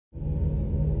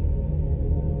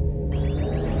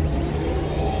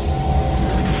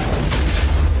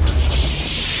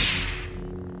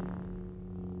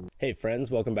Hey friends,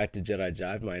 welcome back to Jedi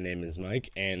Jive. My name is Mike,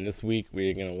 and this week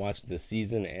we're going to watch the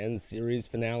season and series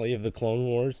finale of the Clone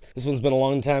Wars. This one's been a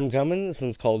long time coming. This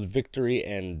one's called Victory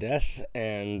and Death,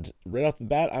 and right off the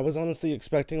bat, I was honestly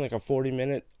expecting like a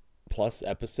 40-minute plus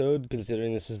episode,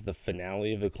 considering this is the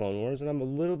finale of the Clone Wars, and I'm a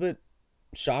little bit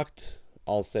shocked,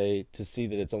 I'll say, to see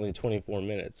that it's only 24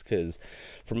 minutes, because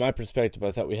from my perspective,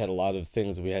 I thought we had a lot of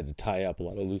things that we had to tie up, a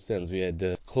lot of loose ends we had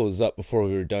to close up before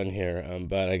we were done here,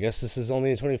 but I guess this is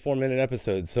only a 24-minute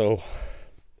episode, so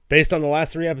based on the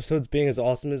last 3 episodes being as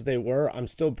awesome as they were, I'm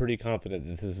still pretty confident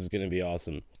that this is going to be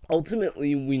awesome.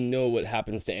 Ultimately, we know what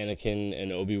happens to Anakin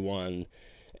and Obi-Wan,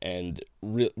 and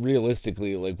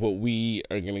realistically, like, what we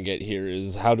are going to get here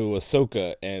is how do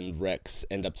Ahsoka and Rex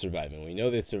end up surviving. We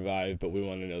know they survive, but we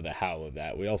want to know the how of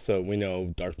that. We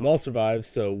know Darth Maul survives,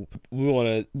 so we want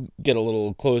to get a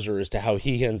little closure as to how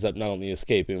he ends up not only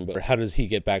escaping, but how does he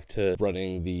get back to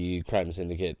running the crime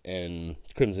syndicate and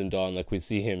Crimson Dawn like we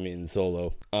see him in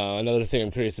Solo. Another thing I'm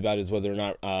curious about is whether or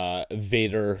not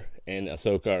Vader and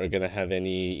Ahsoka are going to have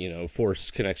any, Force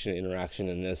connection interaction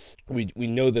in this. We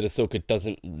know that Ahsoka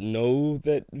doesn't know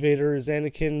that Vader is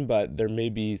Anakin, but there may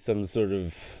be some sort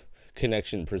of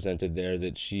connection presented there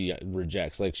that she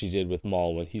rejects, like she did with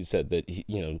Maul when he said that,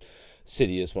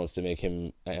 Sidious wants to make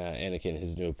him, Anakin,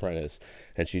 his new apprentice,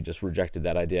 and she just rejected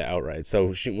that idea outright.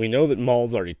 So we know that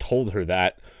Maul's already told her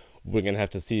that. We're going to have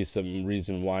to see some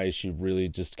reason why she really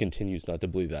just continues not to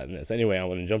believe that in this. Anyway, I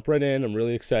want to jump right in. I'm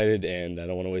really excited, and I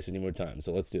don't want to waste any more time,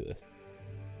 so let's do this.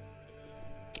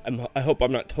 I hope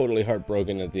I'm not totally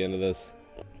heartbroken at the end of this.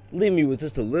 Leave me with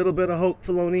just a little bit of hope,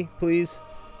 Filoni, please.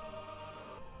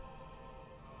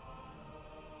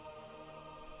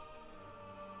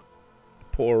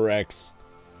 Poor Rex.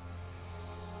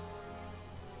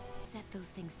 Set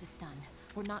those things to stun.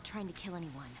 We're not trying to kill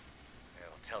anyone.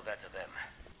 I'll tell that to them.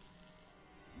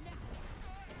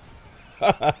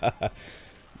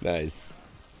 Nice.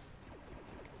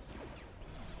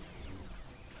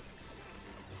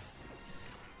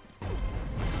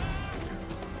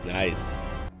 Nice.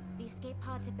 The escape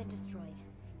pods have been destroyed.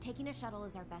 Taking a shuttle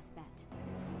is our best bet.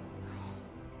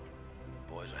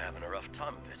 Boys are having a rough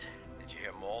time of it. Did you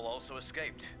hear Maul also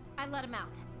escaped? I let him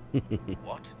out.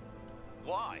 What?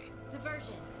 Why?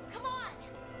 Diversion. Come on!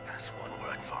 That's one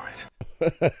word for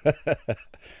it.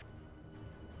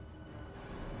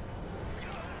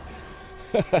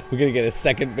 We're gonna get a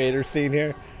second Vader scene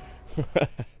here.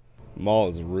 Maul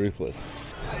is ruthless.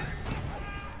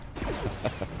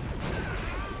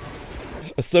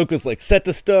 Ahsoka's like, set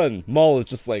to stun. Maul is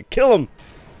just like, kill him.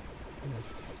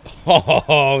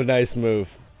 Oh, nice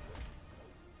move.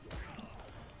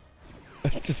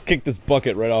 Just kicked this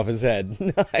bucket right off his head.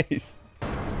 Nice.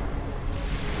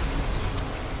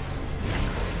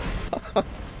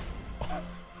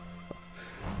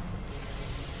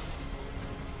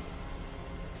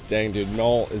 Dang, dude,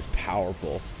 Maul is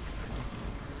powerful.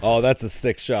 Oh, that's a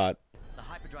sick shot. The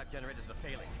hyperdrive generators are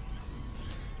failing.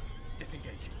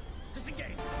 Disengage.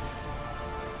 Disengage.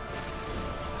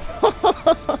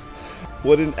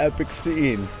 What an epic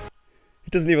scene.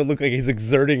 It doesn't even look like he's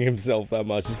exerting himself that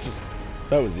much. It's just,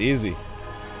 that was easy.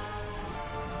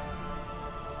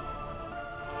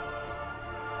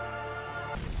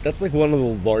 That's like one of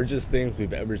the largest things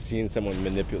we've ever seen someone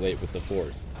manipulate with the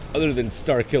Force. Other than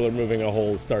Starkiller moving a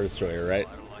whole Star Destroyer, right?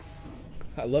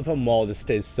 I love how Maul just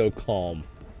stays so calm.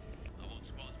 I want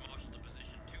squads marshaled to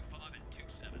position 2-5 and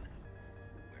 2-7.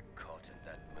 We're caught in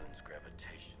that moon's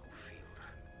gravitational field.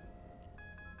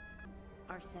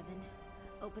 R7,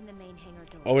 open the main hangar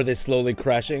door. Oh, are they slowly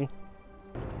crashing?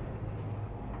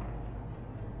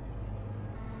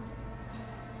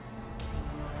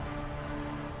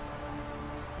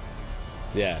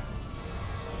 Yeah.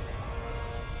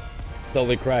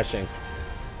 Slowly crashing.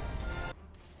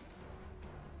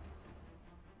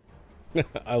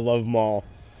 I love Maul.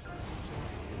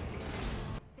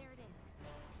 There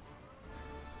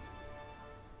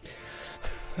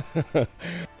it is.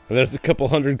 And there's a couple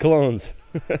hundred clones.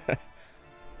 I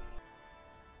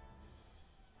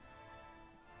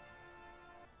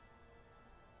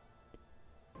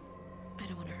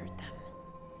don't want to hurt them.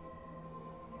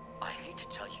 I hate to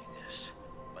tell you this,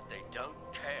 but they don't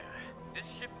care. This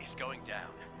ship is going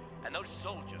down, and those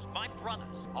soldiers, my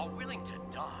brothers, are willing to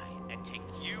die and take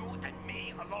you and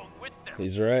me along with them.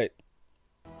 He's right.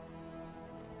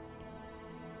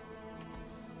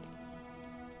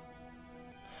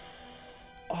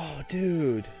 Oh,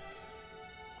 dude.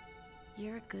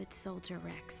 You're a good soldier,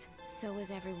 Rex. So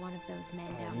is every one of those men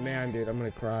down there. Man, dude, I'm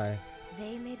gonna cry.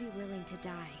 They may be willing to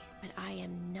die, but I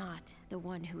am not the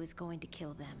one who is going to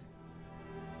kill them.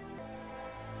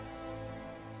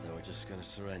 So we're just gonna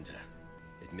surrender.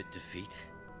 Admit defeat?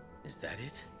 Is that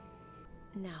it?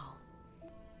 No.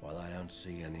 Well, I don't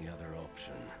see any other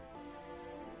option.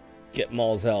 Get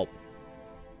Maul's help.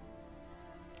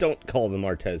 Don't call them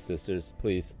Artez sisters,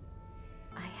 please.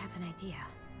 I have an idea.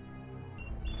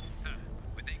 Sir,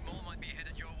 we think more might be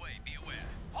headed your way. Be aware.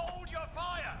 Hold your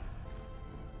fire!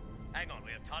 Hang on,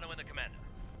 we have Tano and the commander.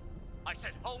 I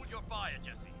said hold your fire,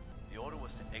 Jesse. The order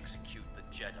was to execute the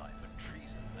Jedi for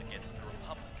treason against the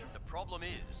Republic. The problem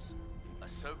is,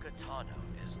 Ahsoka Tano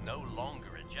is no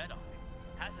longer a Jedi.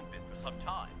 Hasn't been for some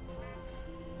time.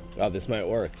 Oh, this might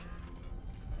work.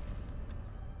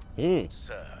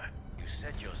 Sir, you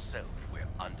said yourself we're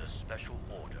under special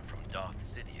order from Darth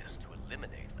Sidious to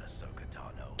eliminate Ahsoka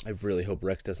Tano. I really hope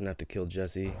Rex doesn't have to kill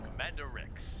Jesse. Commander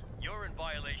Rex, you're in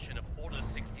violation of Order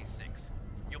 66.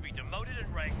 You'll be demoted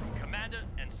in rank from commander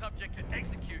and subject to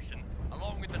execution,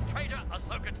 along with the traitor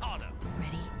Ahsoka Tano.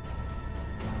 Ready?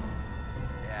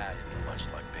 Yeah, I didn't much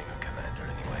like being a commander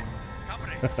anyway.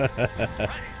 Company,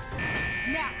 ready?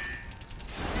 Now!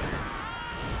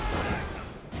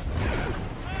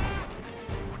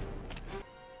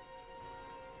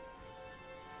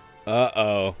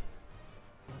 Uh-oh.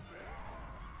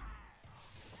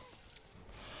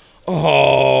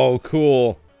 Oh,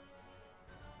 cool.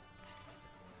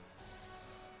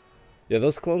 Yeah,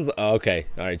 those clones... Oh, okay.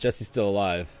 Alright, Jesse's still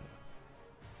alive.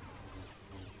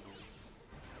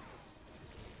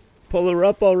 Pull her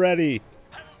up already!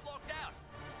 Panels locked out.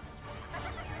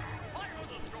 Fire on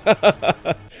those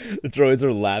droids. The droids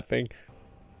are laughing.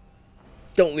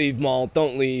 Don't leave, Maul.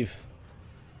 Don't leave.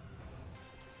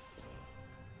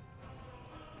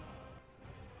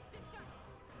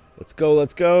 Let's go,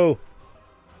 let's go.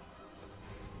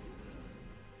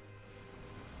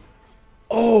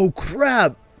 Oh,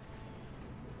 crap.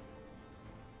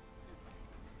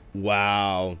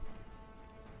 Wow.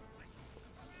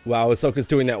 Wow, Ahsoka's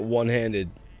doing that one-handed.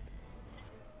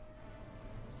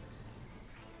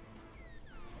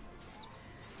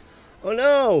 Oh,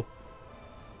 no.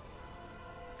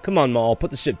 Come on, Maul.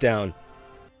 Put the ship down.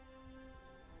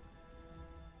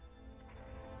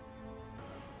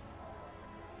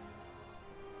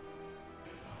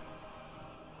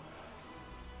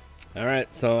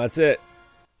 Alright, so that's it.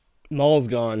 Maul's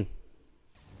gone.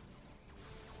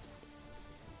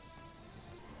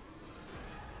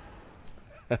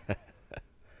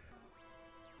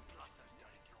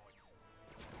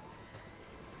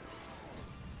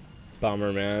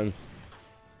 Bummer, man.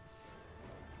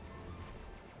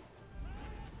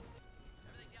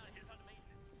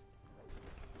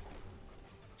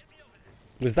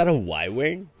 Was that a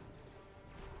Y-Wing?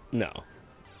 No.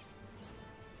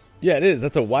 Yeah, it is.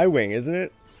 That's a Y-Wing, isn't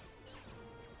it?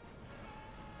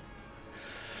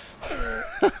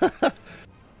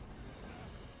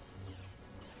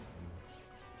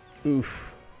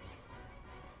 Oof.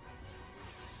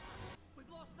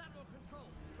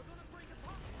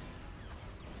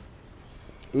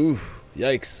 Oof.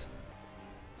 Yikes.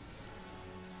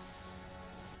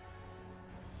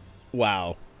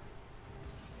 Wow.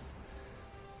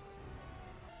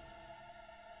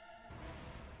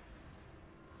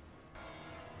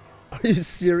 Are you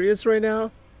serious right now?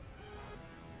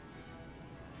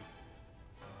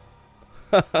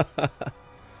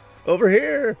 Over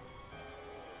here.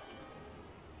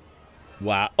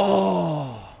 Wow.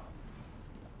 Oh.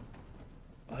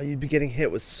 Oh, you'd be getting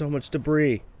hit with so much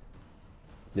debris.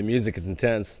 The music is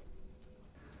intense.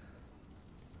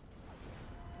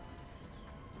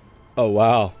 Oh,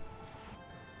 wow.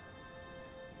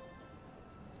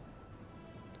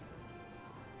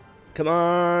 Come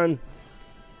on.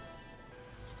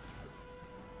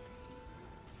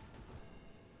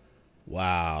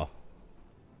 Wow.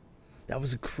 That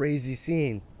was a crazy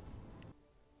scene.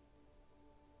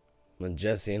 And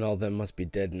Jesse and all them must be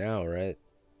dead now, right?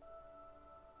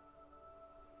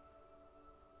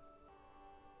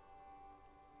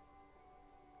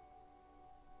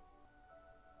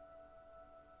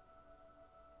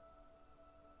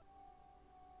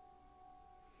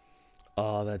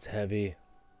 Oh, that's heavy.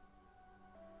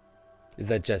 Is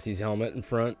that Jesse's helmet in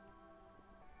front?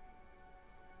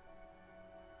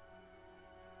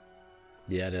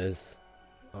 Yeah, it is.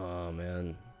 Oh,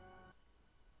 man.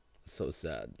 So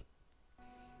sad.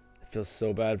 I feel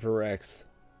so bad for Rex.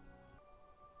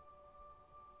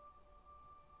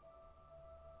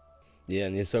 Yeah,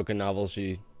 in the Ahsoka novel,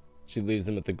 she leaves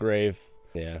him at the grave.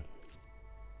 Yeah.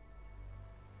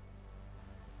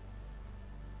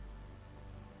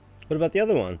 What about the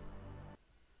other one?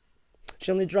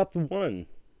 She only dropped one.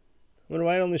 I wonder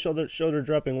why I only showed her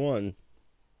dropping one.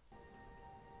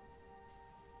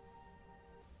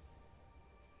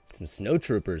 Some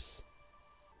snowtroopers.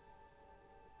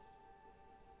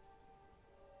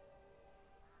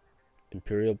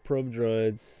 Imperial probe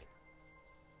droids.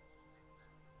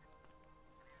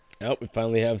 Oh, we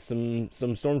finally have some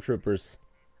stormtroopers.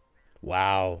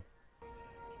 Wow.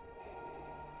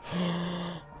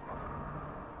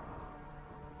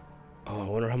 Oh, I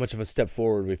wonder how much of a step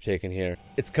forward we've taken here.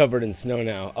 It's covered in snow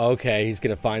now. Okay, he's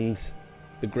gonna find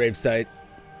the gravesite.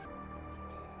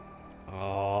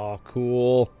 Oh,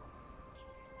 cool.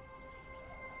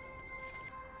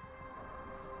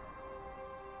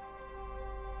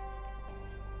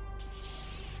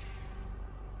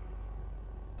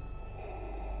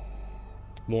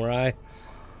 Morai.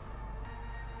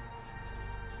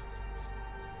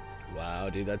 Wow,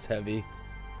 dude, that's heavy.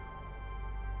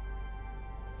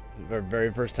 Our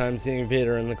very first time seeing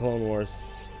Vader in the Clone Wars.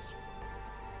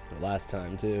 The last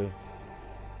time, too.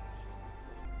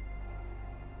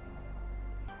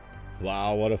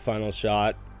 Wow, what a final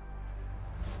shot.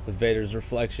 With Vader's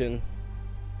reflection.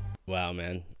 Wow,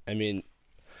 man. I mean,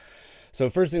 so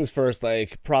first things first,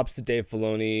 like, props to Dave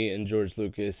Filoni and George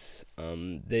Lucas.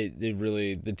 They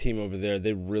really, the team over there,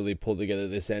 they really pulled together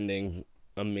this ending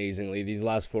amazingly. These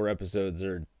last 4 episodes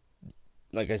are,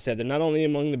 like I said, they're not only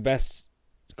among the best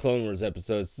Clone Wars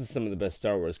episodes, this is some of the best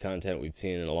Star Wars content we've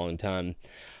seen in a long time.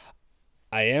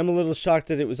 I am a little shocked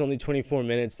that it was only 24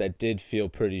 minutes. That did feel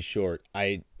pretty short.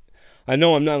 I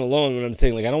know I'm not alone when I'm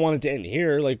saying, like, I don't want it to end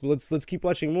here. Like, let's keep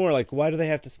watching more. Like, why do they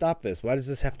have to stop this? Why does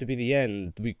this have to be the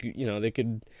end? We could, you know, they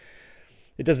could.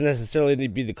 It doesn't necessarily need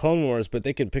to be the Clone Wars, but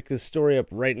they could pick this story up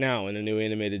right now in a new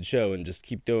animated show and just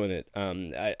keep doing it.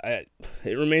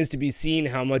 It remains to be seen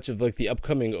how much of, like, the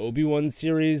upcoming Obi-Wan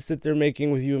series that they're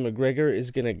making with Ewan McGregor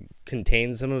is going to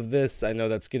contain some of this. I know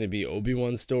that's going to be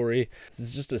Obi-Wan's story. This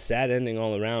is just a sad ending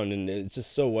all around, and it's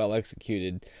just so well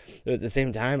executed. But at the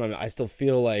same time, I still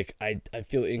feel like I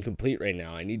feel incomplete right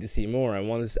now. I need to see more. I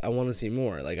want to see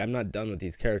more. Like, I'm not done with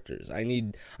these characters. I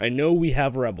know we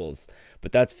have Rebels,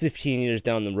 but that's 15 years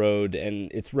down the road,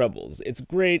 and it's Rebels. It's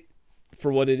great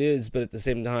for what it is, but at the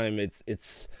same time,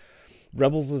 it's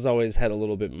Rebels has always had a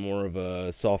little bit more of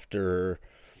a softer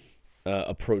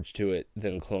approach to it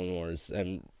than Clone Wars.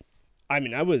 And I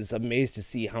mean, I was amazed to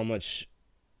see how much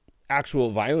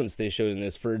actual violence they showed in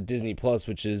this for Disney Plus,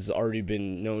 which has already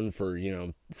been known for, you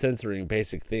know, censoring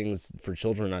basic things for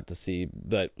children not to see.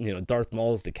 But, you know, Darth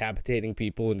Maul's decapitating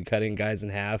people and cutting guys in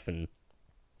half, and,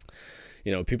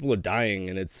 you know, people are dying,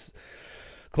 and it's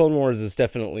Clone Wars has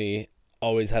definitely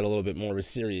always had a little bit more of a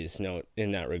serious note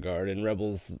in that regard. And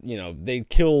Rebels, you know, they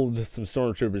killed some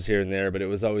stormtroopers here and there, but it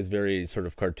was always very sort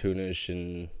of cartoonish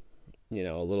and, you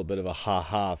know, a little bit of a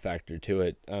ha-ha factor to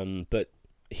it. But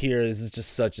here, this is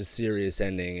just such a serious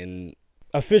ending, and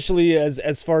officially,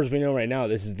 as far as we know right now,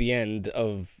 this is the end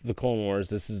of the Clone Wars.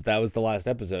 That was the last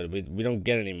episode. We don't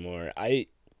get any more. I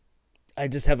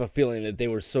just have a feeling that they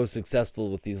were so successful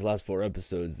with these last 4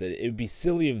 episodes that it would be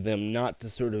silly of them not to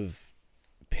sort of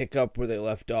pick up where they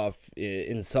left off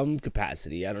in some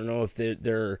capacity. I don't know if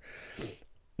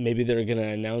maybe they're going to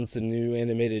announce a new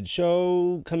animated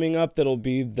show coming up that'll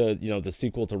be the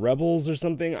sequel to Rebels or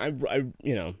something.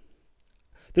 You know,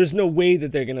 there's no way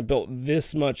that they're going to build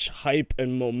this much hype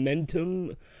and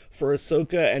momentum for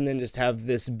Ahsoka and then just have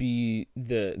this be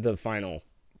the final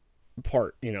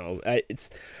part. You know,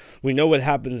 we know what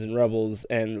happens in Rebels,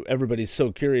 and everybody's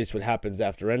so curious what happens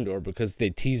after Endor because they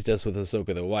teased us with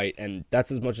Ahsoka the White, and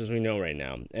that's as much as we know right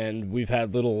now. And we've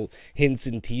had little hints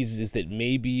and teases that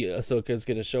maybe Ahsoka is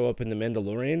going to show up in The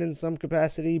Mandalorian in some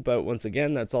capacity, but once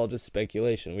again, that's all just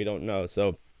speculation. We don't know.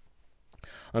 So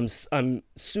I'm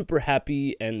super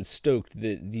happy and stoked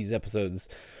that these episodes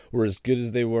were as good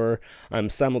as they were. I'm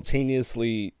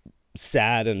simultaneously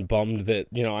sad and bummed that,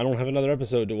 you know, I don't have another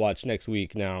episode to watch next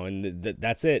week now, and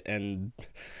that's it. And,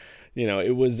 you know,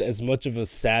 it was as much of a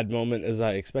sad moment as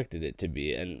I expected it to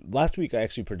be. And last week I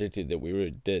actually predicted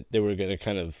that they were going to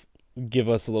kind of give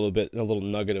us a little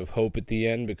nugget of hope at the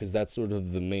end, because that's sort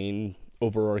of the main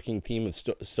overarching theme of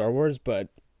Star Wars, but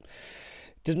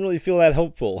didn't really feel that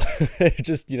hopeful.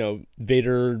 Just, you know,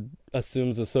 Vader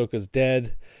assumes Ahsoka's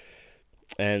dead,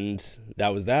 and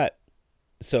that was that.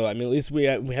 So, I mean, at least we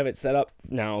have it set up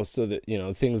now so that, you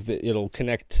know, things that it'll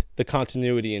connect the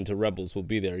continuity into Rebels will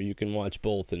be there. You can watch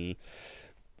both, and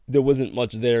there wasn't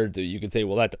much there that you could say,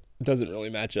 well, that doesn't really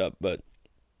match up. But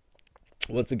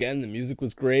once again, the music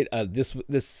was great.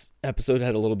 This episode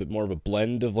had a little bit more of a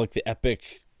blend of, like, the epic,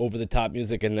 over-the-top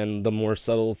music and then the more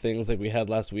subtle things like we had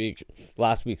last week.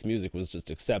 Last week's music was just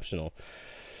exceptional.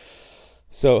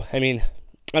 So, I mean,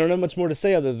 I don't have much more to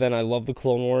say other than I love the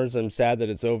Clone Wars. I'm sad that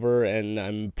it's over, and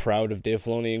I'm proud of Dave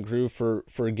Filoni and crew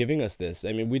for giving us this.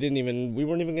 I mean, we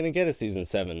weren't even going to get a season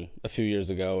 7 a few years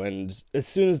ago, and as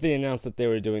soon as they announced that they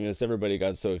were doing this, everybody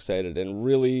got so excited. And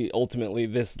really, ultimately,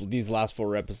 these last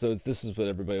 4 episodes, this is what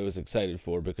everybody was excited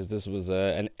for, because this was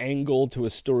an angle to a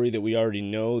story that we already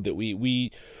know, that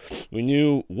we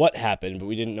knew what happened, but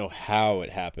we didn't know how it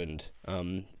happened.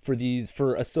 For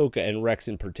Ahsoka and Rex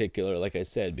in particular, like I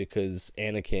said, because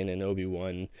Anakin and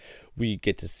Obi-Wan, we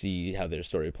get to see how their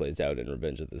story plays out in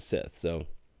Revenge of the Sith. So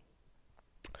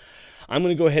I'm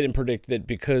going to go ahead and predict that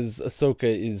because Ahsoka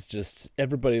is just,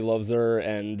 everybody loves her,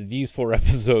 and these 4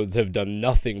 episodes have done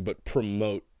nothing but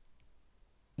promote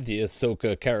the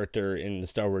Ahsoka character in the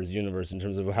Star Wars universe in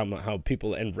terms of how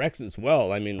people, and Rex as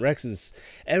well. I mean,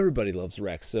 everybody loves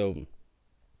Rex, so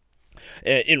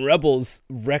in Rebels,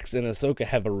 Rex and Ahsoka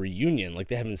have a reunion. Like,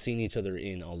 they haven't seen each other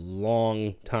in a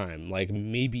long time, like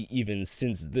maybe even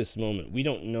since this moment. We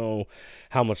don't know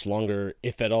how much longer,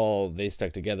 if at all, they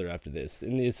stuck together after this.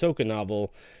 In the Ahsoka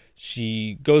novel,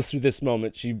 she goes through this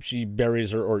moment, she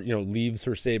buries her, or leaves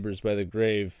her sabers by the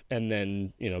grave, and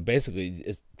then basically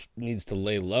needs to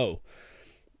lay low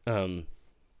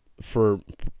for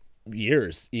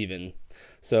years even.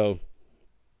 So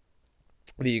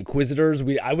the Inquisitors,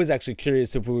 I was actually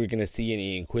curious if we were going to see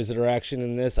any Inquisitor action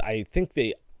in this. I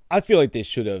feel like they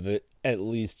should have at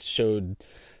least showed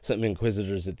some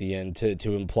Inquisitors at the end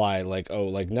to imply, like, oh,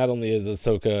 like, not only is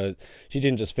Ahsoka, she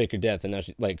didn't just fake her death, and now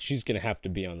she's going to have to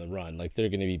be on the run. Like, there are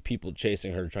going to be people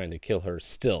chasing her, trying to kill her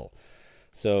still.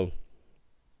 So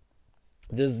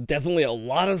there's definitely a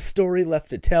lot of story left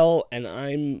to tell, and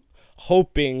I'm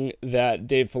hoping that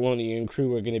Dave Filoni and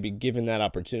crew are going to be given that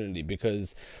opportunity,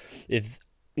 because if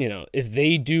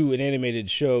they do an animated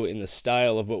show in the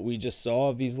style of what we just saw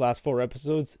of these last 4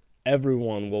 episodes,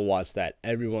 everyone will watch that.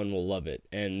 Everyone will love it.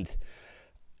 And,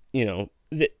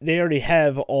 they already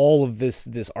have all of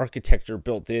this architecture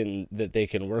built in that they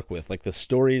can work with. Like, the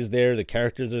story is there, the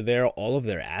characters are there, all of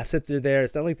their assets are there.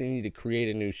 It's not like they need to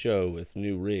create a new show with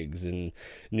new rigs and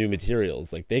new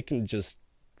materials. Like, they can just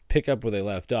pick up where they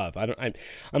left off.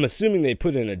 I'm assuming they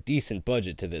put in a decent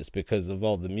budget to this because of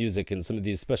all the music and some of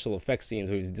these special effects scenes.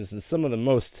 This is some of the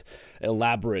most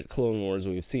elaborate Clone Wars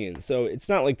we've seen. So it's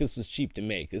not like this was cheap to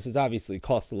make. This has obviously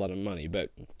cost a lot of money, but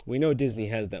we know Disney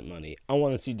has that money. I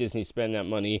want to see Disney spend that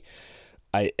money.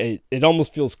 It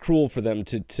almost feels cruel for them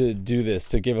to do this,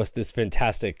 to give us this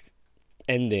fantastic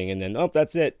ending, and then, oh,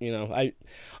 that's it.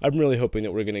 I'm really hoping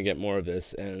that we're going to get more of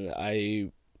this, and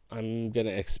I'm going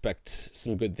to expect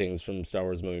some good things from Star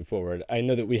Wars moving forward. I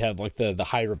know that we have, like, the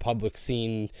High Republic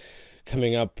scene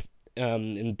coming up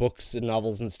in books and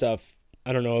novels and stuff.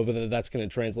 I don't know whether that's going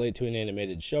to translate to an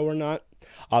animated show or not.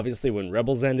 Obviously, when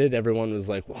Rebels ended, everyone was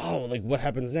like, whoa, like, what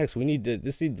happens next?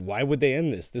 Why would they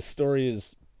end this? This story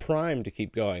is primed to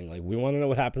keep going. Like, we want to know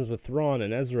what happens with Thrawn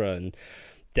and Ezra, and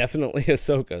definitely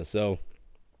Ahsoka. So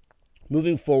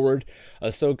moving forward,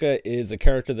 Ahsoka is a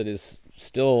character that is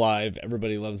still alive.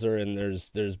 Everybody loves her, and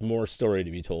there's more story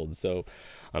to be told. So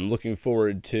I'm looking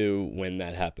forward to when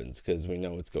that happens, because we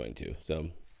know it's going to. So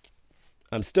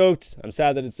I'm stoked. I'm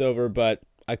sad that it's over, but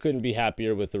I couldn't be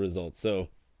happier with the results. So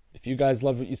if you guys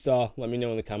loved what you saw, let me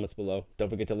know in the comments below. Don't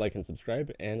forget to like and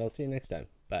subscribe, and I'll see you next time.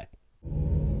 Bye.